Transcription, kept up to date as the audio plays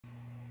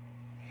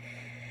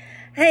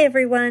Hi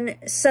everyone.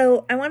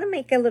 So I want to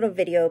make a little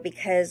video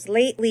because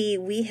lately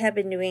we have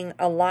been doing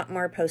a lot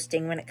more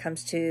posting when it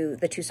comes to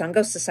the Tucson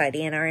Ghost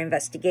Society and our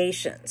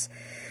investigations.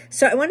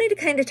 So I wanted to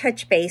kind of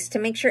touch base to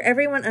make sure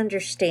everyone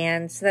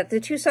understands that the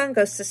Tucson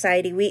Ghost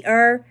Society, we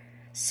are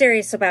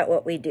serious about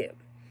what we do.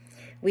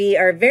 We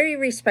are very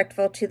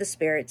respectful to the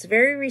spirits,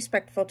 very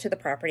respectful to the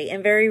property,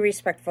 and very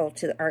respectful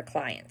to our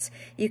clients.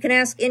 You can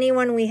ask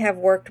anyone we have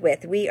worked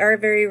with. We are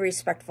very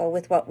respectful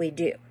with what we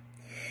do.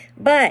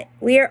 But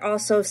we are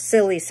also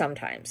silly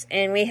sometimes.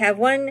 And we have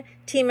one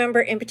team member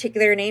in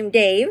particular named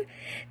Dave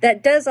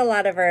that does a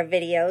lot of our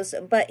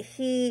videos, but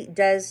he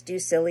does do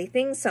silly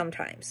things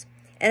sometimes.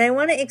 And I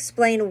want to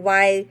explain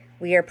why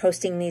we are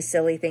posting these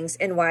silly things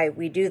and why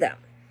we do them.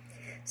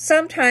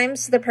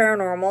 Sometimes the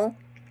paranormal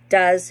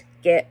does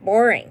get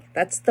boring.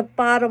 That's the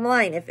bottom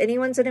line. If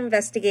anyone's an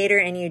investigator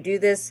and you do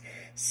this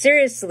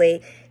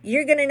seriously,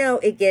 you're going to know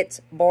it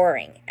gets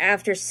boring.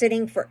 After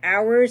sitting for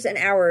hours and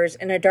hours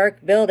in a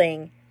dark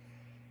building,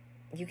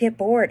 you get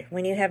bored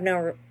when you have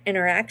no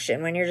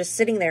interaction. When you're just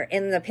sitting there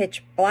in the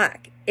pitch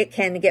black, it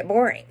can get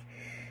boring.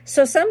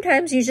 So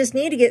sometimes you just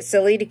need to get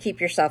silly to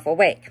keep yourself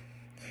awake.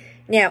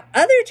 Now,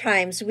 other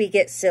times we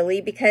get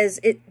silly because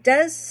it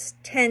does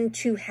tend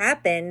to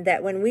happen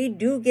that when we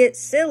do get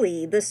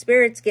silly, the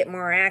spirits get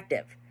more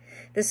active.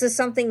 This is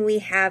something we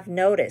have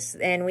noticed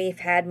and we've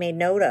had made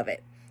note of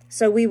it.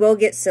 So we will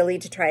get silly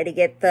to try to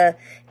get the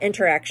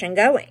interaction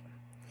going.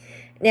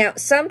 Now,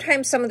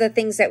 sometimes some of the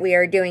things that we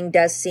are doing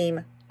does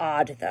seem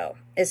odd though,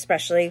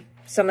 especially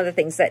some of the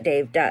things that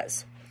Dave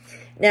does.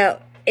 Now,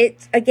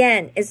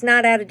 it's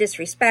not out of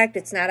disrespect.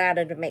 It's not out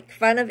of to make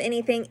fun of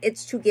anything.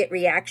 It's to get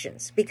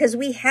reactions because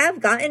we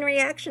have gotten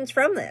reactions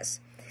from this.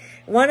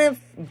 One of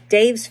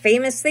Dave's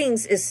famous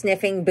things is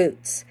sniffing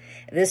boots.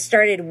 This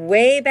started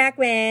way back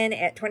when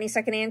at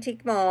 22nd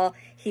Antique Mall,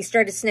 he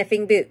started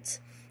sniffing boots.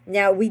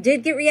 Now, we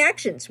did get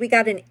reactions. We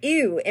got an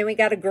ew and we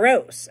got a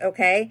gross,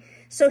 okay?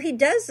 So he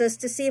does this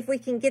to see if we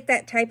can get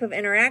that type of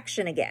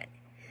interaction again.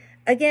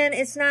 Again,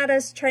 it's not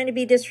us trying to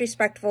be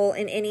disrespectful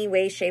in any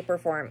way, shape, or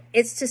form.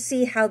 It's to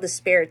see how the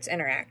spirits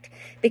interact.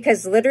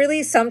 Because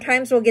literally,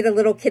 sometimes we'll get a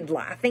little kid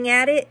laughing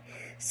at it.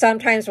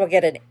 Sometimes we'll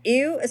get an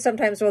ew.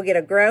 Sometimes we'll get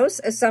a gross.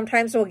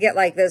 Sometimes we'll get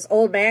like this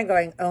old man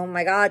going, oh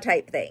my God,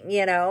 type thing,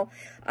 you know.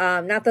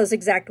 Not those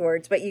exact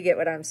words, but you get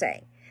what I'm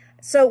saying.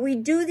 So we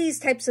do these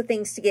types of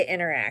things to get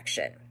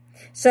interaction.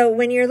 So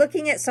when you're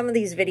looking at some of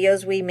these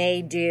videos we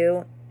may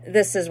do,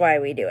 this is why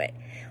we do it.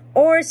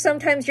 Or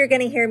sometimes you're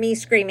going to hear me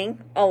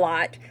screaming a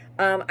lot.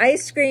 I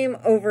scream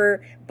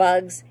over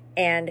bugs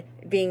and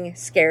being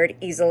scared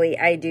easily.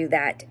 I do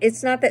that.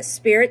 It's not that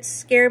spirits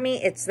scare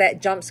me. It's that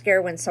jump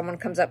scare when someone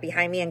comes up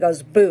behind me and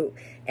goes boo.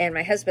 And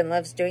my husband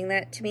loves doing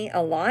that to me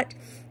a lot.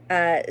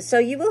 So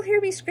you will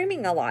hear me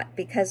screaming a lot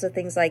because of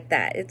things like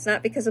that. It's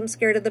not because I'm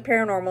scared of the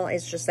paranormal.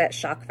 It's just that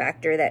shock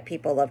factor that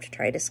people love to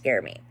try to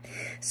scare me.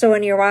 So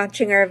when you're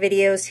watching our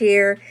videos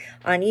here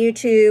on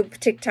YouTube,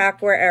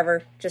 TikTok,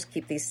 wherever, just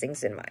keep these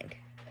things in mind.